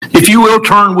you will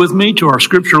turn with me to our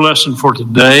scripture lesson for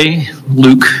today,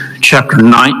 Luke chapter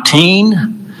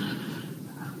 19,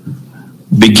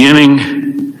 beginning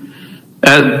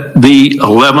at the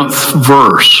 11th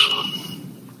verse.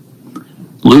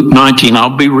 Luke 19,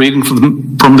 I'll be reading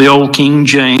from the Old King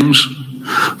James.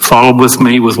 Follow with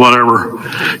me with whatever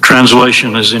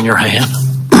translation is in your hand.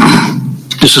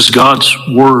 This is God's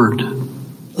word.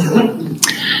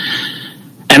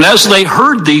 And as they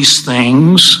heard these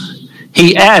things,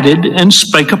 he added and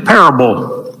spake a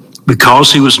parable,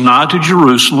 because he was nigh to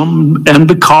Jerusalem, and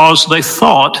because they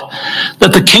thought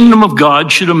that the kingdom of God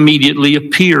should immediately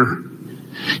appear.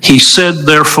 He said,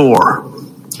 therefore,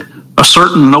 a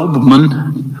certain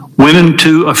nobleman went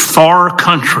into a far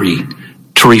country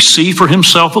to receive for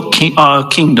himself a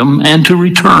kingdom and to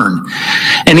return.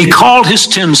 And he called his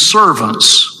 10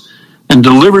 servants and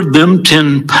delivered them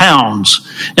 10 pounds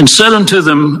and said unto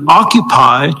them,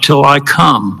 occupy till I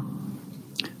come.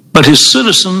 But his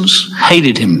citizens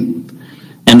hated him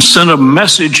and sent a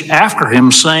message after him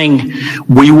saying,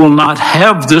 we will not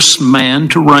have this man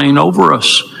to reign over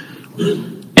us.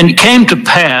 And it came to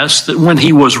pass that when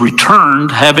he was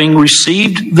returned, having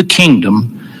received the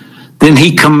kingdom, then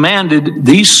he commanded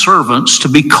these servants to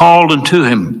be called unto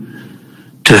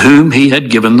him, to whom he had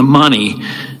given the money,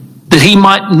 that he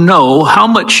might know how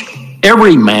much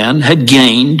every man had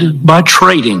gained by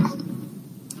trading.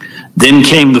 Then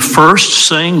came the first,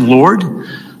 saying, Lord,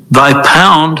 thy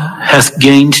pound hath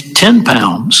gained 10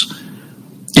 pounds.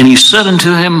 And he said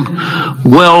unto him,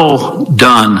 well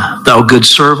done, thou good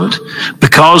servant,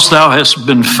 because thou hast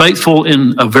been faithful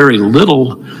in a very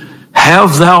little,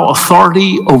 have thou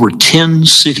authority over 10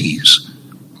 cities.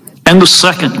 And the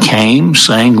second came,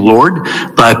 saying, Lord,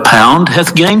 thy pound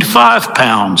hath gained 5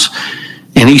 pounds.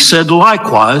 And he said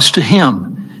likewise to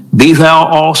him, be thou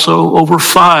also over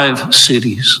 5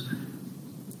 cities.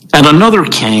 And another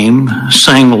came,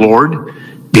 saying, Lord,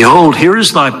 behold, here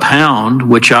is thy pound,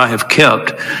 which I have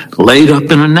kept, laid up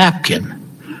in a napkin.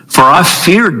 For I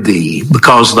feared thee,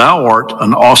 because thou art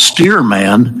an austere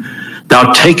man.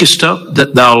 Thou takest up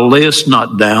that thou layest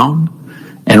not down,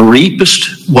 and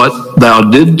reapest what thou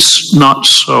didst not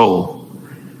sow.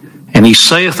 And he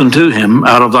saith unto him,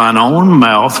 out of thine own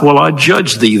mouth will I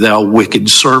judge thee, thou wicked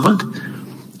servant.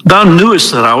 Thou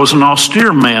knewest that I was an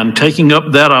austere man, taking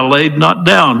up that I laid not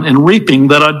down, and reaping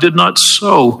that I did not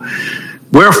sow.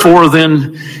 Wherefore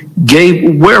then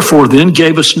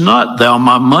gavest not thou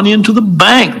my money into the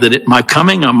bank, that at my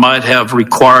coming I might have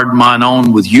required mine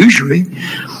own with usury?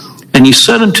 And he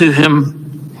said unto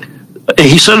them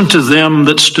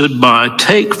that stood by,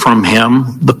 take from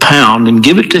him the pound, and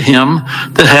give it to him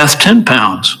that hath 10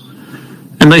 pounds.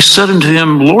 And they said unto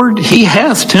him, Lord, he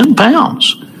hath 10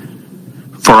 pounds.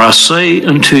 For I say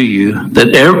unto you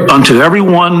that unto every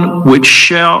one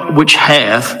which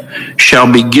hath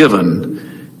shall be given,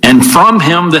 and from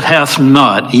him that hath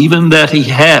not, even that he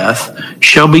hath,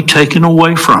 shall be taken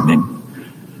away from him.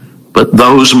 But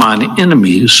those mine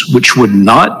enemies, which would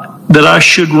not that I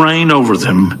should reign over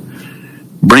them,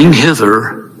 bring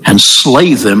hither and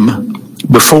slay them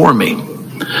before me.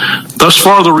 Thus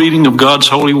far the reading of God's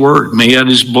holy word. May he add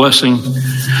his blessing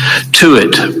to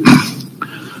it.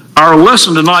 Our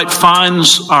lesson tonight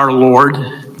finds our Lord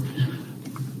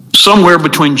somewhere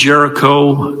between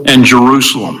Jericho and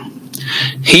Jerusalem.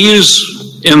 He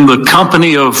is in the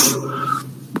company of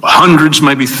hundreds,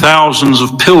 maybe thousands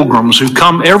of pilgrims who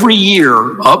come every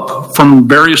year up from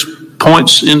various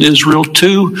points in Israel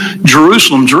to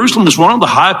Jerusalem. Jerusalem is one of the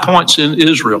high points in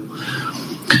Israel.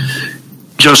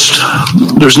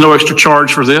 There's no extra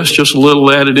charge for this, just a little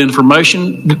added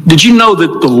information. Did you know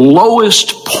that the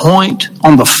lowest point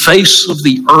on the face of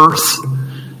the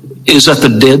earth is at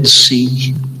the Dead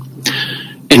Sea?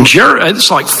 And it's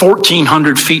like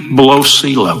 1,400 feet below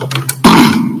sea level.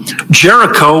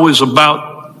 Jericho is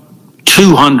about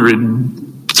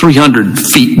 200, 300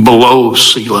 feet below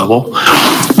sea level.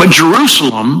 But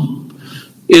Jerusalem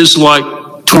is like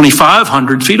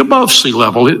 2,500 feet above sea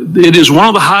level. It is one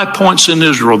of the high points in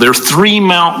Israel. There are 3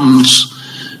 mountains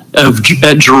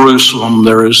at Jerusalem.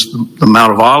 There is the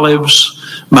Mount of Olives,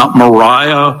 Mount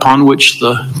Moriah, upon which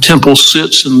the temple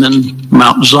sits, and then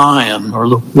Mount Zion, or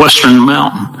the Western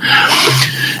Mountain.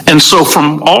 And so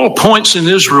from all points in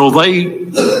Israel, they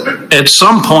at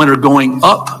some point are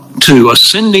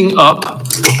ascending up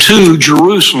to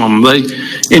Jerusalem.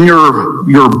 In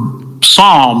your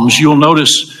Psalms, you'll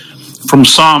notice from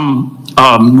Psalm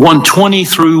 120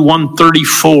 through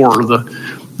 134,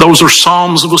 those are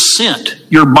Psalms of ascent.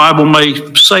 Your Bible may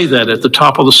say that at the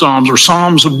top of the Psalms, or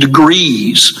Psalms of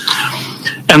degrees.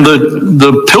 And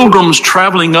the pilgrims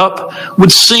traveling up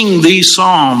would sing these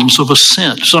Psalms of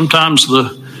ascent. Sometimes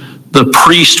the the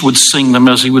priest would sing them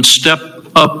as he would step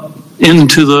up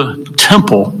into the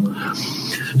temple.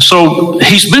 So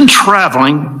he's been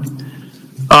traveling,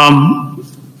 but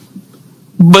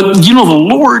the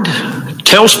Lord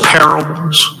tells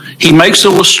parables, he makes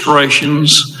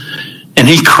illustrations, and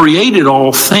he created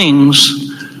all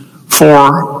things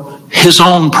for his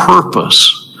own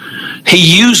purpose.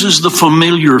 He uses the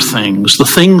familiar things, the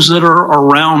things that are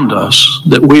around us,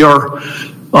 that we are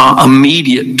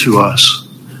immediate to us,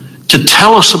 to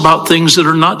tell us about things that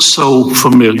are not so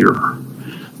familiar,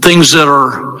 things that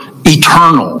are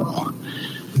eternal.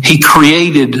 He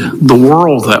created the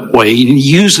world that way. He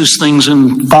uses things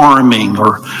in farming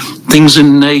or things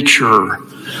in nature.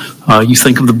 You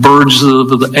think of the birds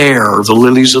of the air, the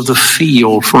lilies of the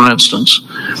field, for instance,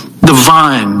 the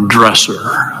vine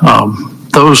dresser,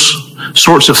 those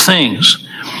sorts of things.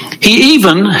 He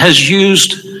even has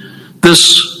used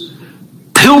this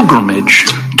pilgrimage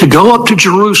to go up to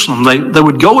Jerusalem. They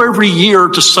would go every year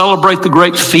to celebrate the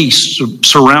great feasts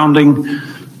surrounding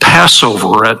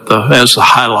Passover as the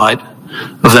highlight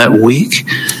of that week.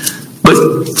 But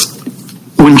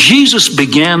when Jesus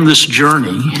began this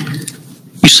journey,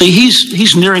 you see,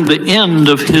 he's nearing the end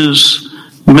of his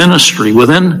ministry.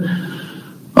 Within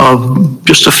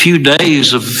just a few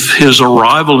days of his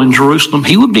arrival in Jerusalem,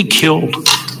 he would be killed.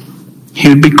 He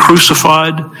would be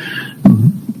crucified,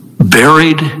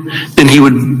 buried, then he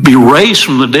would be raised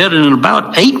from the dead, and in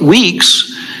about 8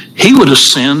 weeks, he would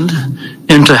ascend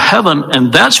into heaven.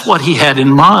 And that's what he had in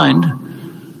mind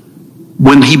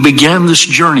when he began this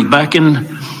journey. Back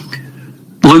in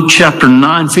Luke chapter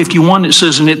 9:51, it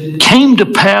says, "And it came to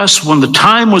pass when the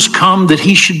time was come that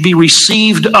he should be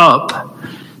received up,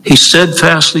 he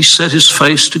steadfastly set his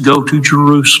face to go to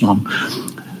Jerusalem."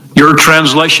 Your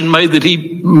translation may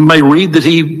read that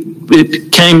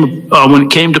when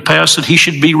it came to pass that he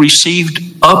should be received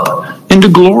up into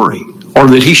glory, or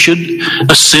that he should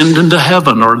ascend into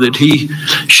heaven, or that he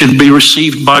should be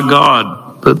received by God.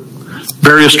 But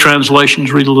various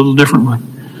translations read a little differently.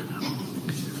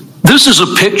 This is a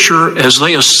picture as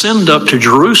they ascend up to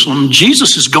Jerusalem.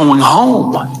 Jesus is going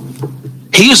home.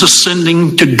 He is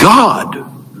ascending to God.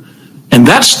 And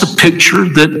that's the picture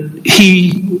that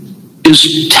he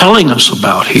is telling us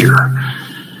about here.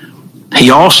 He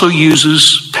also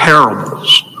uses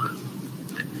parables.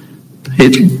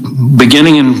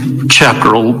 Beginning in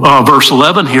verse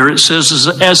 11 here, it says,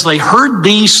 "As they heard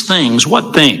these things,"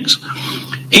 what things?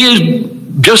 He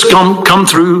had just come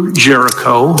through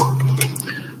Jericho.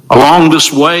 Along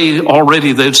this way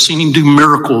already they'd seen him do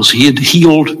miracles. He had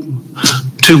healed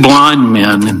 2 blind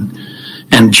men.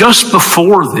 And just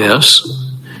before this,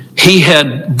 he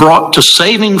had brought to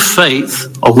saving faith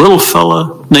a little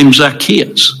fella named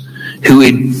Zacchaeus, who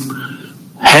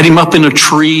had him up in a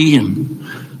tree, and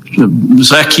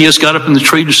Zacchaeus got up in the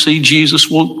tree to see Jesus.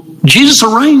 Well, Jesus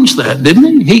arranged that,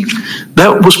 didn't he?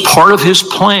 That was part of his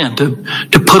plan,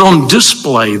 to put on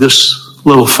display this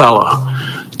little fella,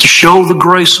 to show the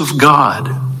grace of God.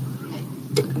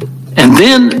 And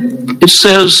then it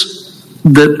says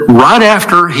that right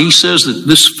after he says that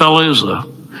this fella is a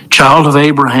child of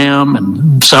Abraham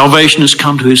and salvation has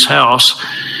come to his house,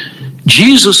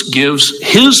 Jesus gives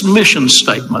his mission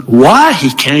statement, why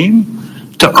he came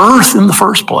to earth in the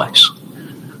first place.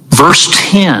 Verse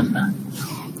 10,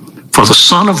 "For the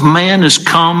Son of Man is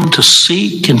come to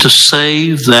seek and to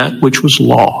save that which was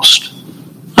lost."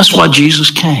 That's why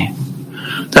Jesus came.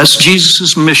 That's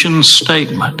Jesus' mission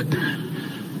statement.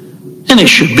 And it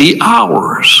should be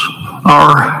ours.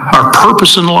 Our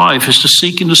purpose in life is to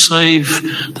seek and to save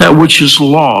that which is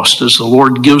lost, as the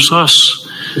Lord gives us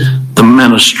the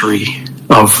ministry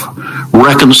of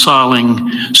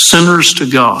reconciling sinners to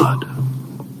God.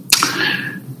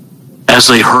 As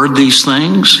they heard these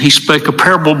things, he spake a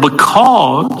parable,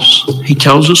 because he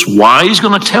tells us why he's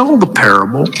going to tell the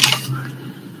parable.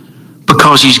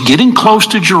 Because he's getting close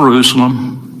to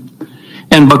Jerusalem,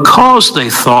 and because they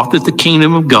thought that the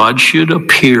kingdom of God should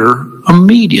appear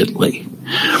immediately.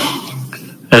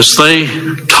 As they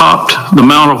topped the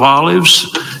Mount of Olives,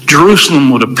 Jerusalem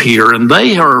would appear, and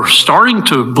they are starting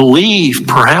to believe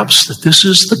perhaps that this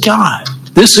is the guy.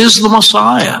 This is the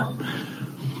Messiah.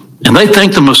 And they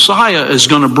think the Messiah is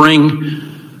going to bring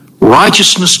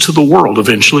righteousness to the world.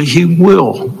 Eventually he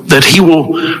will. That he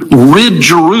will rid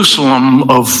Jerusalem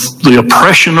of the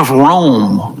oppression of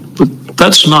Rome. But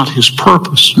that's not his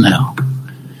purpose now.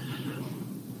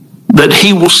 That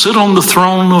he will sit on the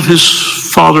throne of his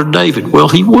father David. Well,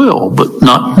 he will, but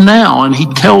not now. And he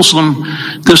tells them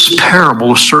this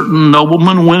parable. A certain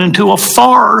nobleman went into a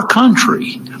far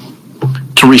country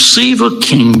to receive a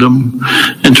kingdom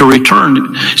and to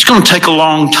return. It's going to take a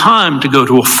long time to go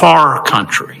to a far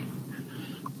country.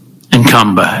 and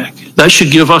come back. That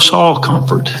should give us all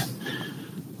comfort.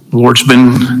 The Lord's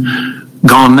been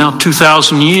gone now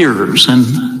 2,000 years,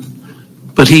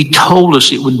 but he told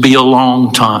us it would be a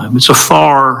long time. It's a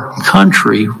far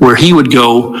country where he would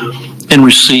go and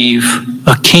receive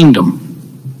a kingdom.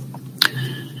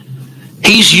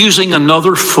 He's using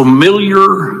another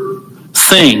familiar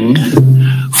thing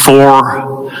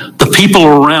for the people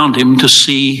around him to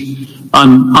see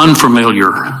an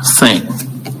unfamiliar thing.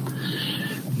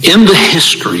 In the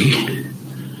history,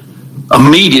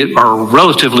 immediate or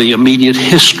relatively immediate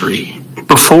history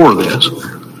before this,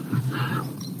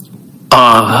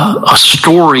 a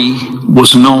story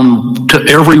was known to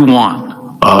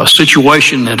everyone, a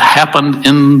situation that happened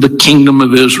in the kingdom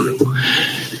of Israel.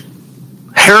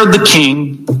 Herod the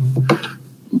king,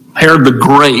 Herod the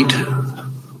Great,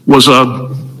 was a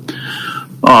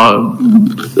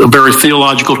very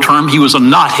theological term. He was a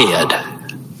knothead.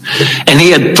 And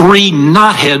he had 3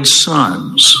 knothead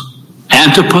sons,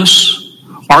 Antipas,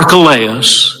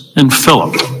 Archelaus, and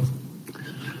Philip.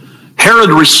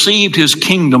 Herod received his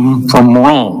kingdom from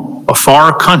Rome, a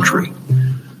far country.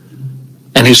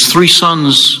 And his 3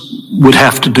 sons would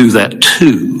have to do that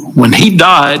too. When he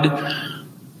died,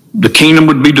 the kingdom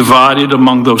would be divided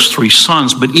among those 3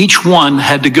 sons, but each one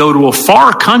had to go to a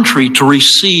far country to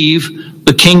receive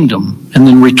the kingdom and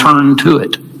then return to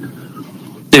it.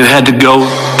 They had to go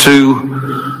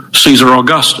to Caesar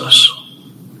Augustus.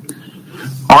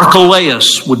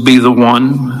 Archelaus would be the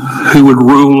one who would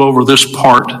rule over this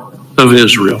part of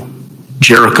Israel,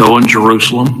 Jericho and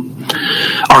Jerusalem.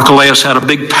 Archelaus had a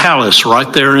big palace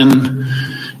right there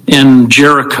in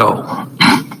Jericho.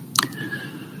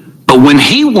 But when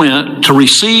he went to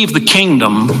receive the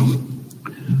kingdom,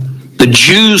 the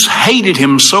Jews hated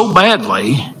him so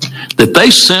badly that they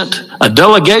sent a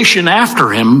delegation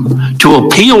after him to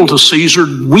appeal to Caesar.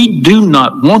 We do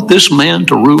not want this man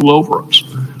to rule over us.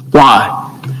 Why?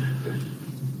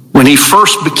 When he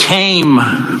first became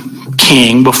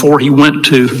king, before he went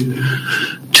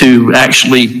to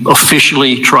actually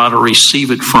officially try to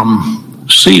receive it from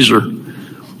Caesar,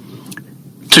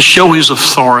 to show his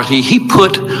authority, he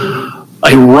put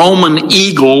a Roman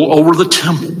eagle over the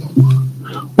temple.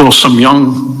 Well, some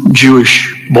young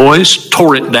Jewish boys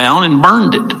tore it down and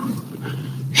burned it.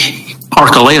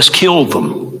 Archelaus killed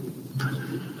them.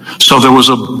 So there was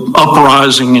an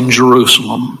uprising in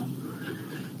Jerusalem.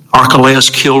 Archelaus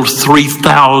killed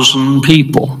 3,000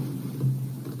 people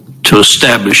to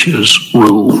establish his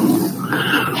rule.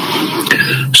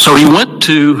 So he went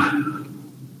to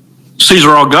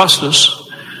Caesar Augustus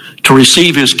to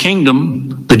receive his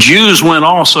kingdom. The Jews went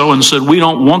also and said, we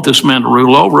don't want this man to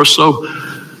rule over us. So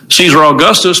Caesar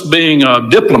Augustus, being a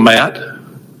diplomat,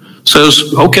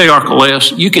 says, okay,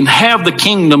 Archelaus, you can have the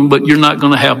kingdom, but you're not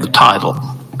going to have the title.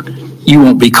 You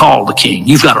won't be called the king.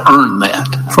 You've got to earn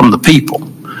that from the people,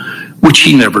 which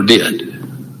he never did.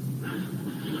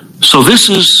 So this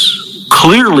is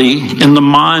clearly in the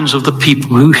minds of the people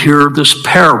who hear this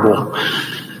parable,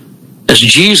 as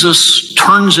Jesus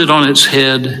turns it on its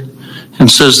head and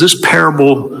says, this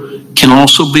parable can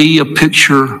also be a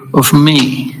picture of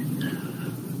me.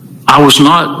 I was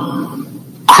not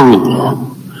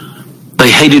cruel. They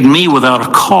hated me without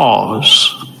a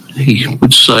cause, he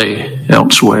would say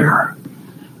elsewhere.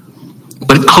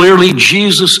 But clearly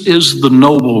Jesus is the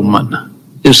nobleman.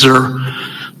 Is there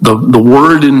the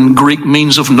word in Greek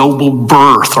means of noble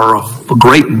birth or of a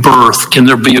great birth? Can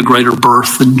there be a greater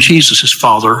birth than Jesus? His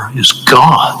Father is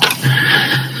God.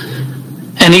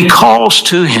 And he calls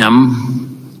to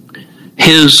him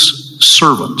his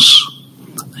servants.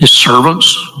 His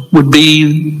servants would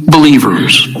be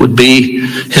believers, would be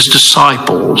his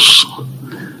disciples.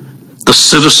 The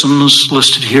citizens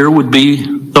listed here would be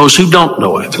those who don't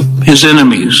know him, his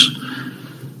enemies,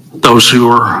 those who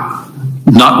are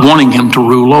not wanting him to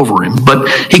rule over him. But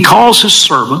he calls his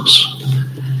servants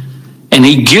and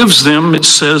he gives them, it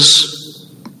says,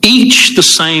 each the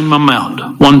same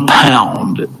amount, 1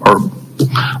 pound or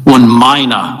 1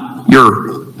 mina,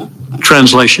 your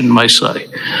translation may say.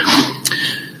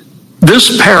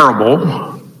 This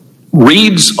parable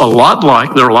reads a lot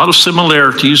like, there are a lot of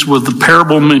similarities with the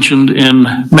parable mentioned in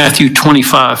Matthew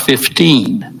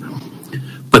 25:15.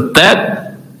 But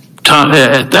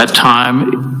at that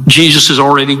time, Jesus has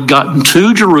already gotten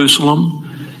to Jerusalem,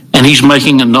 and he's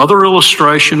making another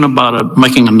illustration about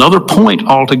making another point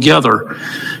altogether.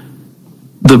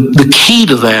 The key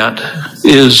to that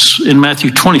is in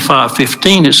Matthew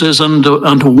 25:15. It says,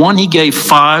 unto one he gave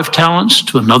 5 talents,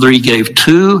 to another he gave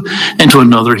 2, and to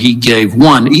another he gave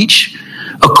 1, each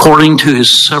according to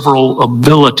his several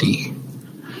ability,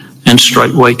 and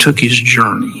straightway took his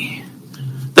journey.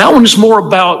 That one is more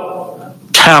about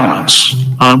talents.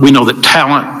 We know that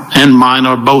talent and mine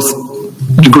are both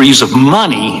degrees of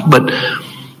money, but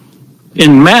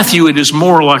in Matthew, it is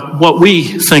more like what we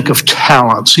think of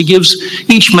talents. He gives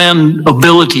each man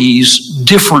abilities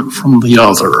different from the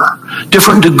other,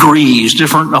 different degrees,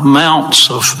 different amounts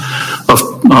of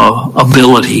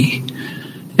ability.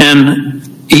 And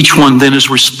each one then is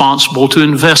responsible to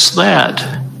invest that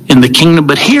in the kingdom.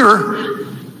 But here,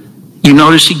 you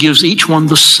notice he gives each one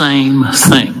the same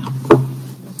thing.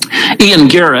 Ian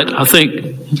Garrett, I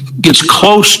think, gets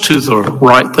close to the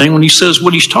right thing when he says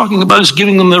what he's talking about is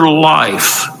giving them their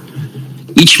life.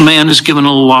 Each man is given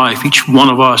a life. Each one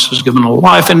of us is given a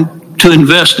life, and to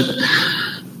invest it.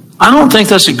 I don't think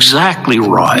that's exactly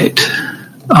right.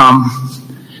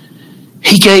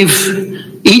 He gave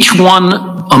each one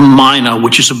a mina,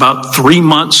 which is about 3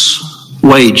 months'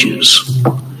 wages.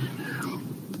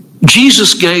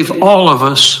 Jesus gave all of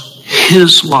us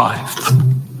his life,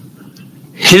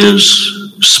 his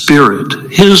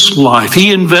spirit, his life.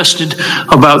 He invested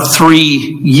about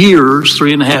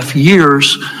 3.5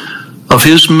 years of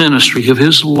his ministry, of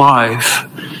his life,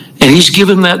 and he's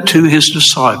given that to his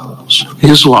disciples,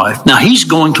 his life. Now he's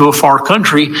going to a far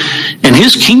country, and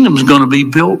his kingdom's going to be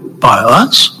built by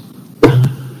us.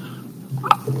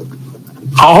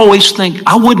 I always think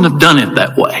I wouldn't have done it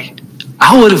that way.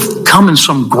 I would have come in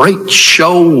some great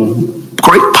show,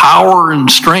 great power and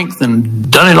strength,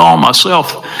 and done it all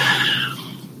myself.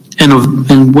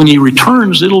 And when he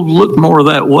returns, it'll look more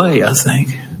that way, I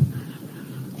think.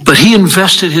 But he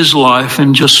invested his life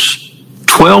in just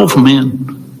 12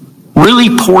 men,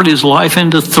 really poured his life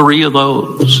into 3 of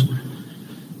those,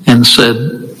 and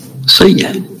said, see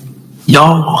ya.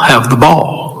 Y'all have the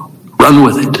ball. Run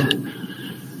with it.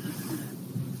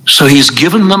 So he's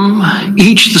given them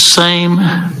each the same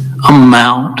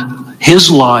amount, his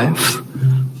life,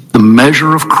 the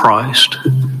measure of Christ,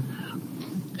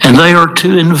 and they are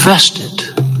to invest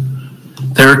it.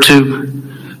 They're to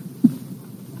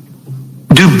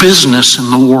do business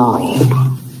in the world.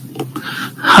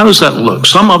 How does that look?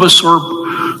 Some of us are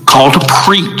called to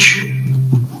preach.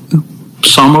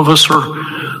 Some of us are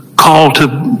called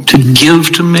to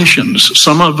give to missions.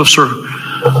 Some of us are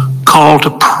called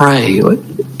to pray.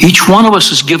 Each one of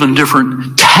us is given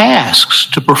different tasks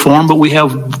to perform, but we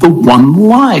have the one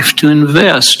life to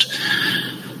invest.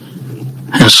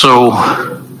 And so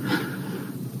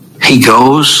he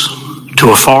goes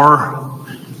to a far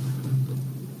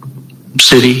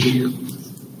city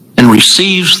and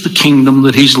receives the kingdom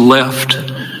that he's left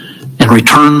and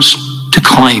returns to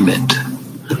claim it.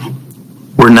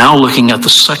 We're now looking at the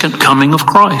second coming of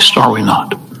Christ, are we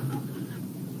not?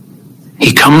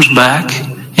 He comes back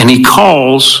and he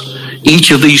calls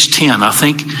each of these 10. I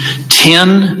think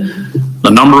 10,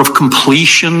 the number of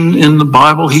completion in the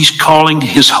Bible, he's calling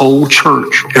his whole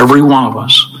church, every one of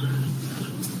us.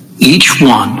 Each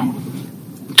one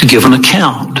to give an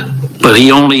account. But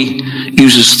he only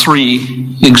uses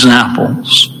 3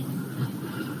 examples.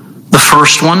 The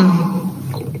first one,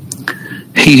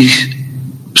 he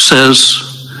says,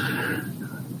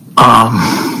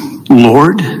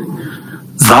 Lord,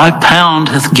 thy pound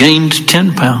hath gained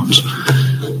 10 pounds.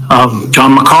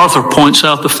 John MacArthur points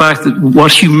out the fact that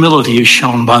what humility is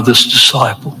shown by this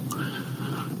disciple.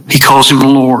 He calls him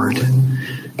Lord.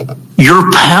 Your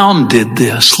pound did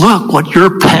this. Look what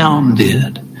your pound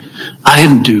did. I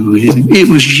didn't do it. It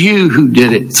was you who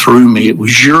did it through me. It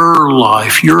was your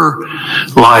life. Your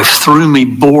life through me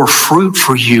bore fruit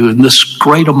for you in this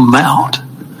great amount.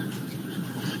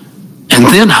 And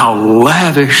then how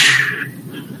lavish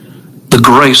the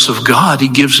grace of God. He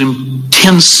gives him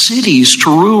 10 cities to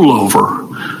rule over.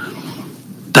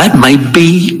 That may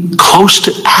be close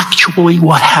to actually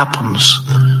what happens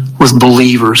with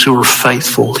believers who are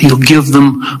faithful. He'll give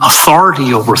them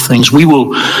authority over things. We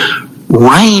will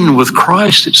reign with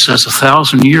Christ, it says,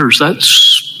 1,000 years.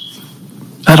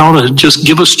 That ought to just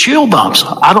give us chill bumps.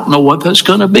 I don't know what that's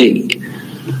going to be.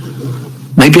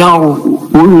 Maybe I'll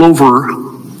rule over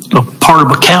a part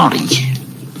of a county.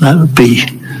 That would be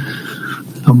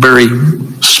a very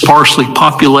sparsely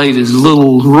populated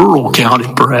little rural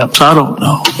county, perhaps. I don't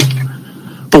know.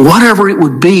 But whatever it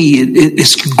would be,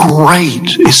 it's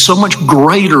great. It's so much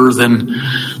greater than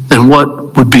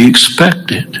what would be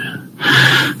expected.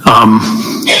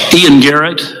 Ian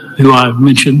Garrett, who I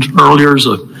mentioned earlier, is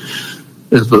an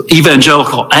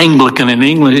evangelical Anglican in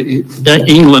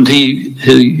England.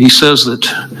 He says that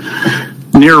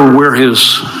near where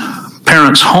his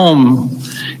parents' home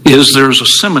is, there's a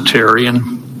cemetery,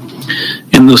 and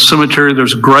in the cemetery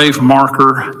there's a grave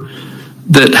marker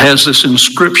that has this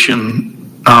inscription,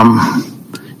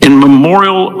 in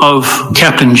memorial of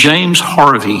Captain James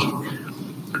Harvey,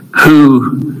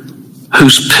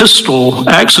 whose pistol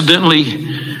accidentally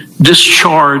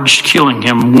discharged, killing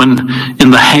him when in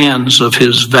the hands of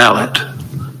his valet.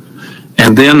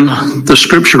 And then the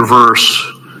scripture verse,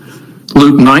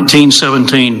 Luke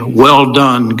 19:17, well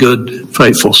done, good,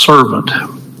 faithful servant.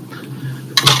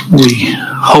 We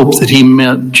hope that he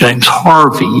meant James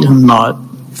Harvey and not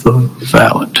the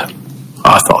valet.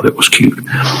 I thought it was cute.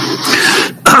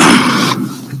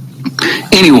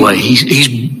 Anyway,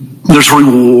 there's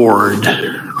reward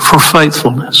for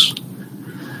faithfulness.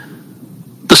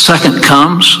 The second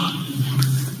comes,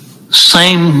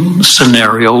 same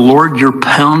scenario. Lord, your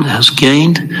pound has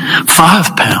gained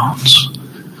 5 pounds.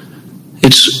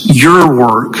 It's your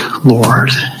work, Lord,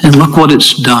 and look what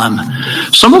it's done.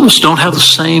 Some of us don't have the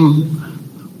same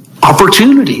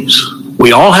opportunities.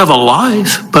 We all have a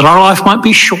life, but our life might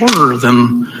be shorter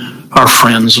than our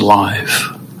friend's life.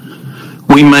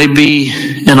 We may be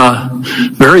in a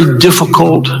very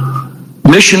difficult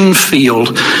mission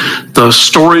field. The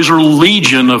stories are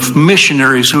legion of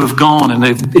missionaries who have gone and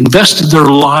they've invested their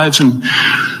lives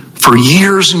for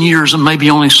years and years and maybe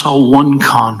only saw one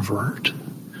convert.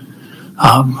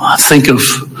 I think of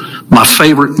my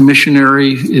favorite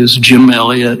missionary is Jim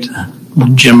Elliott.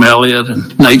 Jim Elliott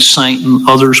and Nate Saint and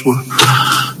others were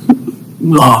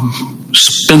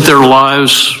spent their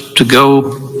lives to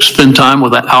go spend time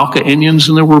with the Auca Indians,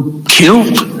 and they were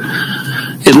killed.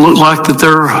 It looked like that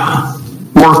their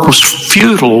work was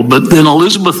futile, but then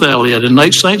Elizabeth Elliott and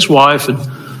Nate Saint's wife and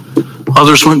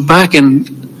others went back, and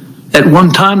at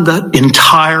one time that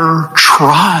entire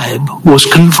tribe was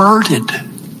converted.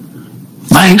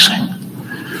 Amazing.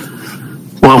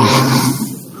 Well,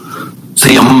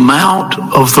 the amount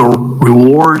of the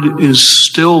reward is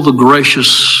still the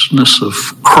graciousness of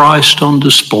Christ on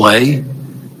display.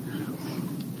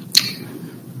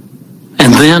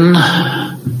 And then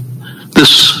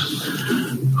this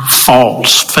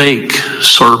false, fake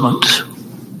servant.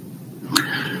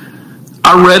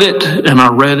 I read it and I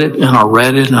read it and I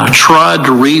read it, and I tried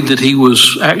to read that he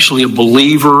was actually a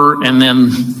believer, and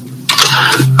then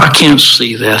I can't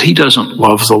see that. He doesn't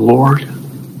love the Lord.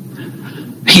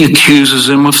 He accuses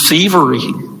him of thievery.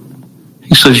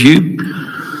 He says, you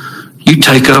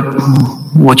take up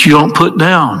what you don't put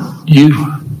down. You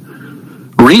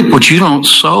reap what you don't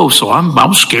sow, so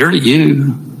I'm scared of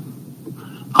you.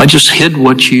 I just hid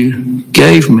what you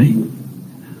gave me.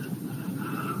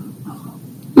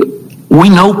 We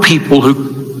know people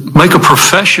who make a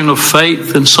profession of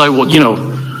faith and say, well,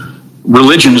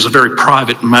 religion is a very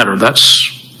private matter.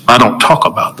 I don't talk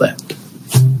about that.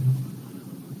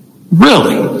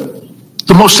 Really?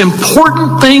 The most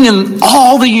important thing in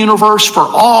all the universe for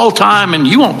all time, and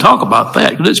you won't talk about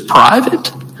that because it's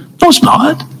private? No, it's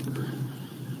not.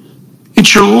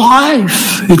 It's your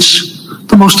life. It's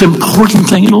the most important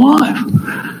thing in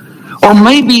life. Or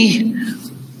maybe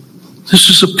this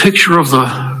is a picture of the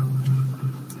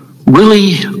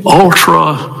really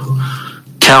ultra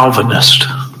Calvinist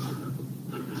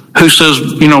who says,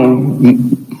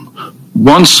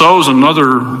 one sows,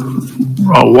 another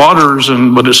waters,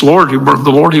 but it's the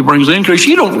Lord who brings the increase.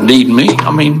 You don't need me.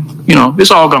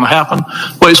 It's all going to happen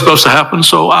the way it's supposed to happen.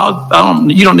 So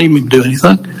you don't need me to do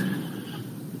anything.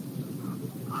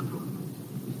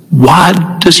 Why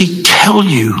does he tell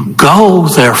you, go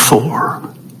therefore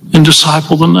and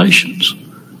disciple the nations?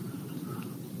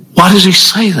 Why does he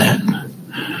say that?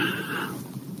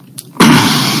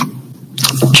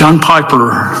 John Piper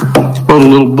wrote a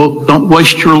little book, Don't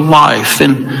Waste Your Life.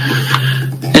 And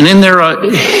in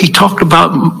there, he talked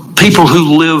about people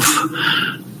who live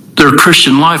their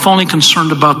Christian life only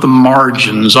concerned about the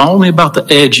margins, only about the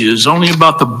edges, only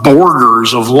about the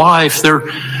borders of life.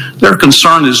 Their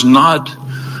concern is not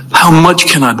how much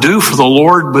can I do for the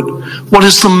Lord, but what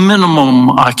is the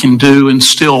minimum I can do and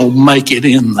still make it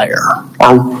in there?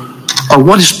 Or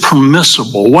what is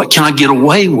permissible? What can I get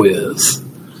away with?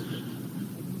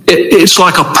 It's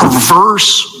like a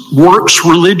perverse works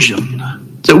religion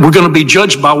that we're going to be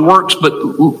judged by works, but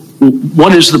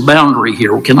what is the boundary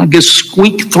here? Can I just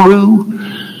squeak through?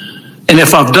 And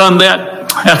if I've done that,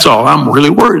 that's all I'm really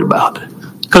worried about,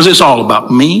 because it's all about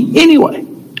me anyway.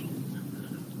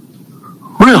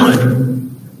 Really?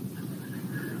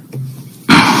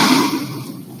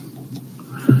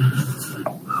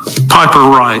 Piper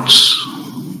writes,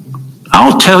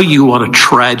 I'll tell you what a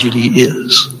tragedy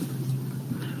is.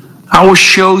 I will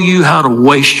show you how to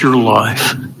waste your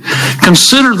life.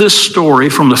 Consider this story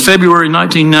from the February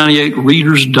 1998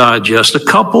 Reader's Digest. A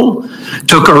couple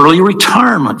took early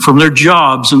retirement from their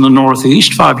jobs in the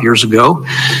Northeast 5 years ago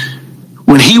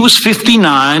when he was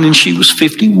 59 and she was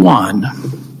 51.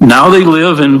 Now they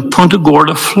live in Punta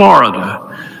Gorda,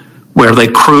 Florida, where they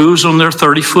cruise on their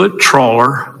 30-foot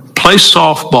trawler, play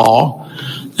softball,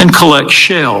 and collect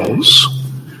shells.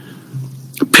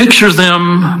 Picture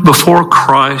them before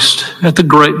Christ at the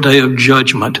great day of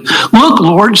judgment. Look,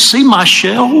 Lord, see my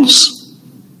shells?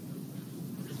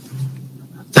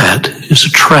 That is a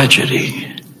tragedy.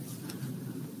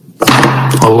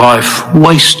 A life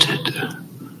wasted.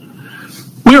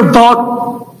 We are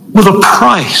bought with a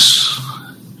price.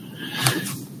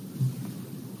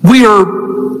 We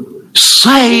are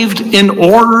saved in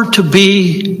order to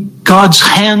be God's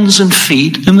hands and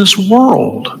feet in this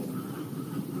world.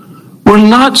 We're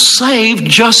not saved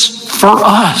just for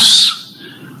us.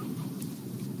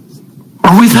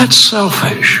 Are we that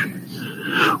selfish?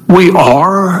 We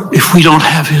are if we don't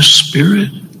have His Spirit.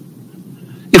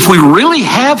 If we really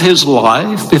have His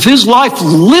life, if His life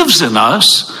lives in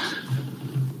us,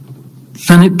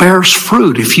 then it bears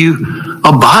fruit. If you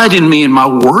abide in me and my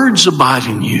words abide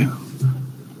in you,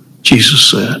 Jesus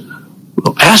said,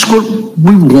 well, ask what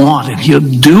we want and He'll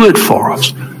do it for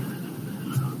us.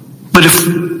 But if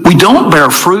we don't bear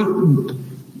fruit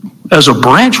as a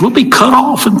branch, we'll be cut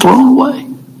off and thrown away.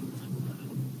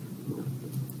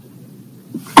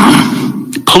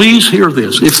 Please hear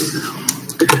this.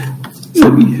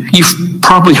 You've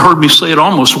probably heard me say it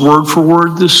almost word for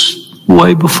word this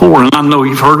way before, and I know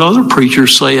you've heard other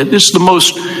preachers say it. It's the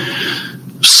most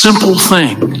simple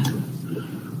thing.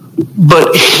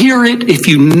 But hear it if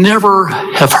you never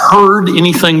have heard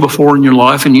anything before in your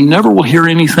life, and you never will hear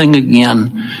anything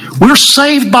again. We're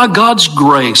saved by God's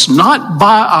grace, not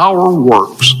by our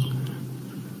works.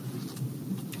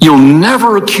 You'll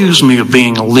never accuse me of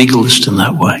being a legalist in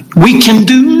that way. We can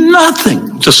do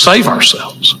nothing to save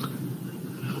ourselves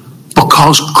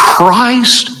because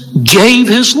Christ gave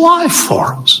His life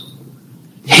for us.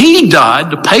 He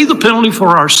died to pay the penalty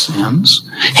for our sins.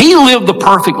 He lived the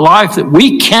perfect life that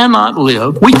we cannot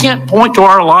live. We can't point to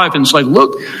our life and say,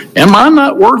 look, am I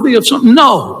not worthy of something?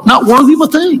 No, not worthy of a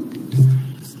thing.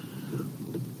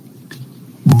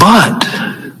 But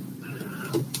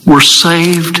we're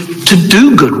saved to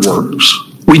do good works.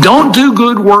 We don't do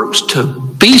good works to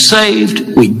be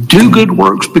saved. We do good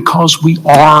works because we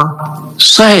are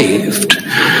saved.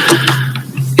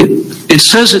 It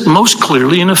says it most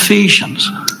clearly in Ephesians.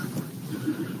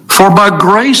 For by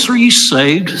grace are ye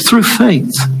saved through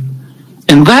faith.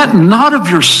 And that not of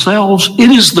yourselves, it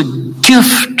is the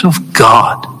gift of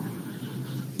God.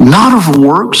 Not of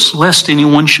works, lest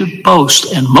anyone should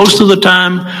boast. And most of the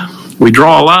time, we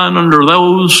draw a line under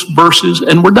those verses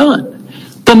and we're done.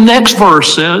 The next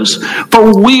verse says,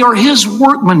 for we are His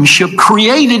workmanship,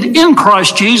 created in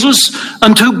Christ Jesus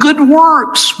unto good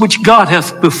works, which God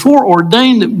hath before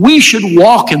ordained that we should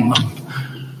walk in them.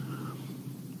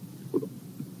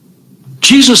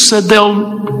 Jesus said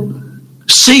they'll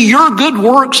see your good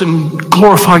works and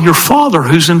glorify your Father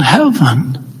who's in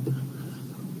heaven.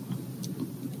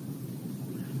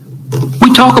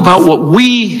 We talk about what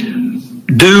we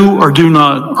do or do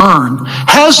not earn.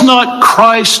 Has not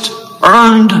Christ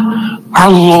earned our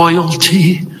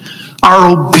loyalty,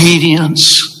 our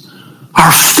obedience,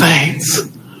 our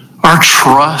faith, our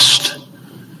trust,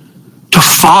 to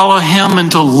follow Him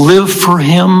and to live for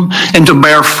Him and to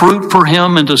bear fruit for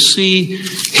Him and to see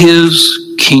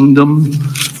His kingdom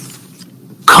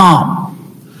come?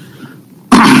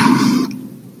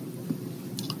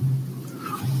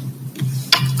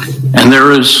 And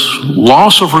there is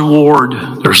loss of reward.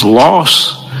 There's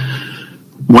loss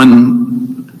when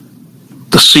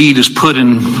the seed is put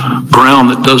in ground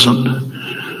that doesn't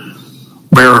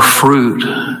bear fruit.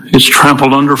 It's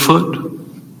trampled underfoot.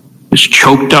 It's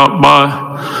choked out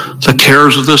by the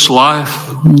cares of this life,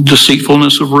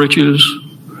 deceitfulness of riches.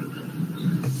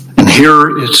 And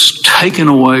here it's taken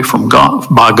away from God,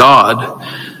 by God,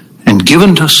 and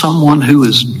given to someone who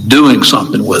is doing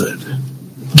something with it.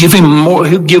 Give him more.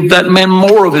 He'll give that man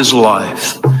more of his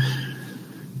life.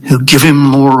 He'll give him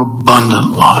more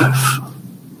abundant life.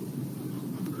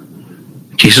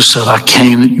 Jesus said, I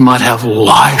came that you might have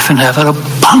life and have it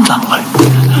abundantly.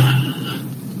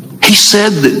 He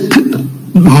said that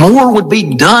more would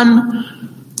be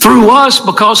done through us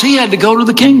because He had to go to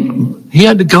the kingdom. He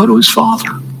had to go to His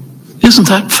Father. Isn't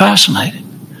that fascinating?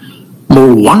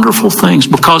 More wonderful things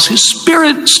because His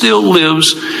Spirit still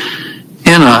lives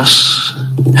in us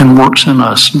and works in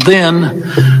us. Then,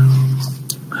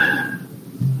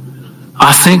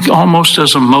 I think almost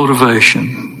as a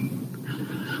motivation,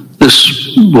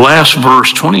 this last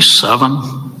verse, 27,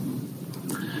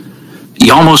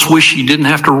 you almost wish you didn't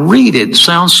have to read it. It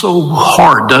sounds so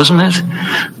hard, doesn't it?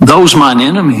 Those mine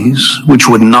enemies, which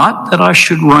would not that I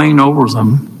should reign over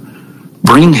them,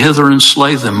 bring hither and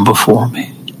slay them before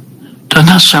me. Doesn't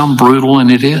that sound brutal?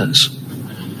 And it is.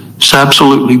 It's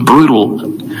absolutely brutal.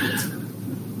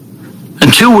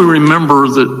 Until we remember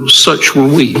that such were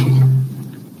we.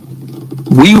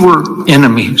 We were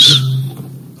enemies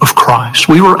of Christ.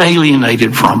 We were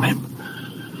alienated from him.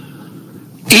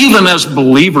 Even as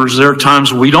believers, there are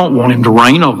times we don't want him to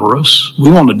reign over us. We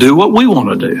want to do what we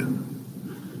want to do.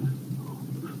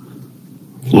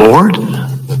 Lord,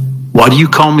 why do you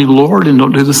call me Lord and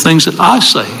don't do the things that I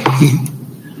say? He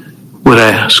would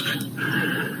ask.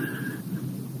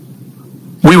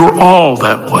 We were all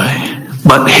that way.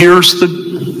 But here's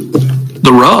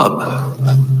the rub.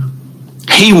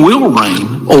 He will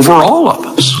reign over all of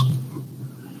us.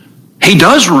 He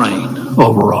does reign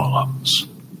over all of us.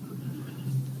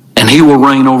 And he will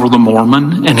reign over the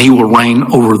Mormon, and he will reign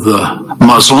over the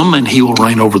Muslim, and he will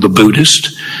reign over the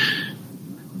Buddhist.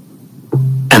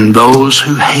 And those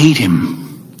who hate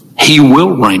him, he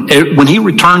will reign. When he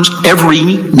returns, every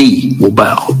knee will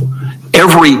bow.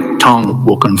 Every tongue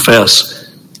will confess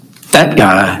that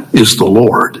guy is the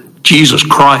Lord. Jesus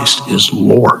Christ is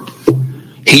Lord.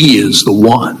 He is the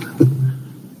one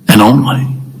and only.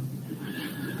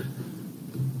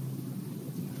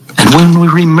 And when we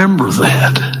remember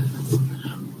that,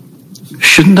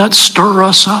 shouldn't that stir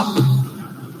us up?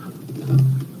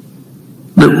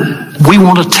 That we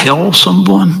want to tell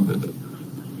someone?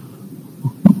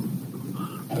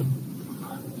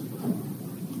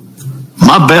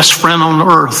 My best friend on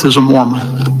earth is a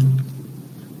Mormon.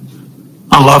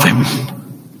 I love him.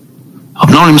 I've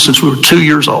known him since we were 2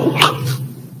 years old.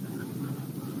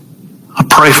 I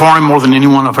pray for him more than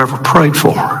anyone I've ever prayed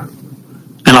for.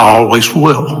 And I always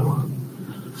will.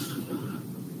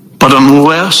 But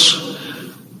unless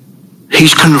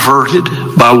he's converted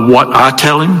by what I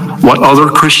tell him, what other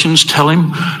Christians tell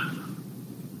him,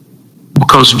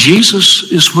 because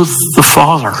Jesus is with the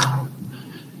Father.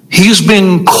 He is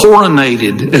being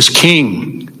coronated as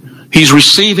king. He's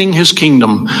receiving his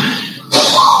kingdom.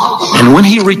 And when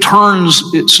he returns,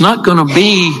 it's not going to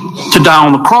be to die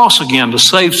on the cross again to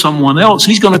save someone else.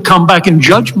 He's going to come back in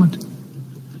judgment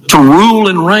to rule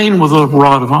and reign with a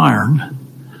rod of iron.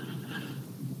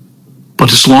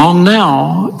 But as long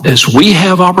now as we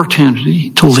have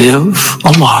opportunity to live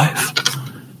a life,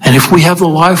 and if we have the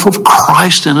life of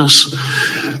Christ in us,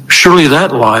 surely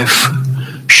that life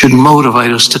should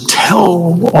motivate us to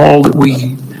tell all that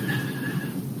we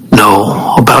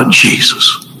know about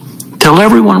Jesus. Tell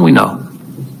everyone we know.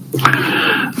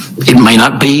 It may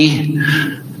not be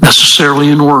necessarily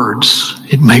in words.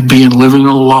 It may be in living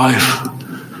a life.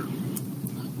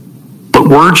 But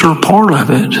words are a part of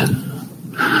it.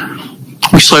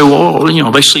 We say, well,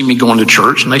 they see me going to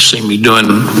church and they see me doing,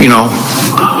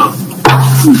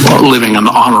 living an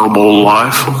honorable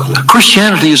life.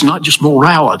 Christianity is not just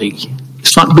morality.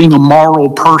 It's not being a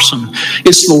moral person.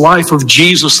 It's the life of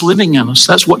Jesus living in us.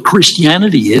 That's what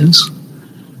Christianity is.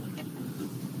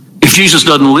 If Jesus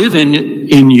doesn't live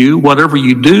in you, whatever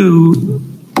you do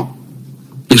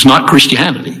is not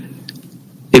Christianity.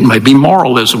 It may be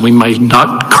moralism. We may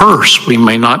not curse. We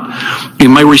may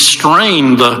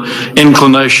restrain the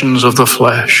inclinations of the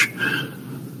flesh.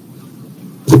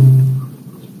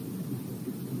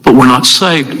 But we're not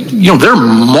saved. They're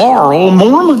moral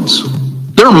Mormons.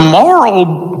 They're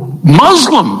moral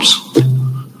Muslims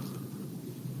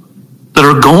that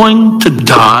are going to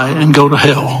die and go to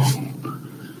hell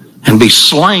and be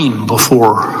slain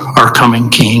before our coming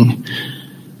King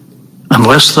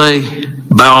unless they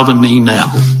bow the knee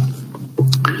now.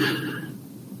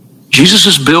 Jesus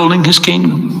is building his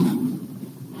kingdom.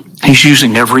 He's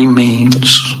using every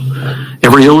means,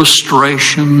 every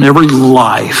illustration, every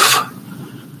life.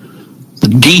 The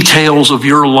details of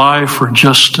your life are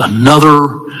just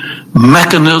another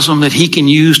mechanism that he can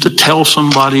use to tell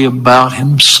somebody about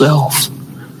himself,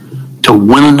 to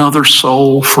win another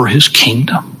soul for his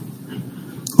kingdom.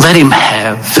 Let him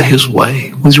have his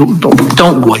way.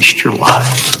 Don't waste your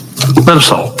life. Let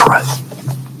us all pray.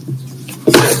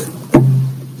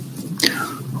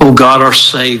 Oh God, our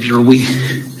Savior, we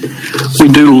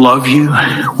do love you.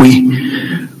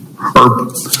 We are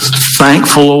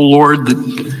thankful, oh Lord,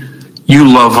 that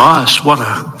you love us. What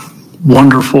a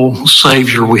wonderful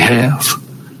Savior we have.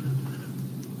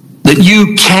 That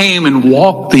you came and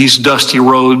walked these dusty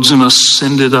roads and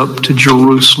ascended up to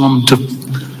Jerusalem to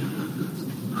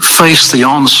face the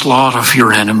onslaught of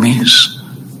your enemies.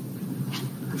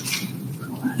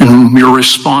 And your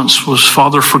response was,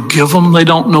 Father, forgive them. They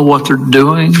don't know what they're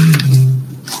doing.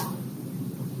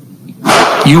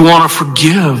 You want to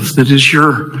forgive. That is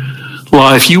your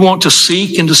life. You want to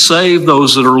seek and to save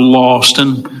those that are lost.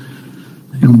 And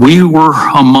we were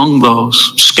among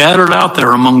those, scattered out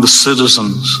there among the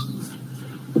citizens.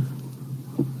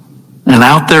 And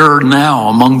out there now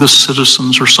among the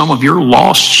citizens are some of your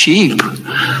lost sheep.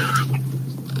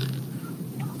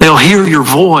 They'll hear your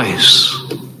voice.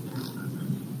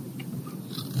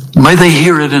 May they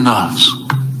hear it in us.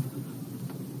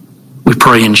 We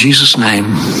pray in Jesus'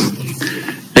 name.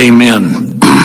 Amen.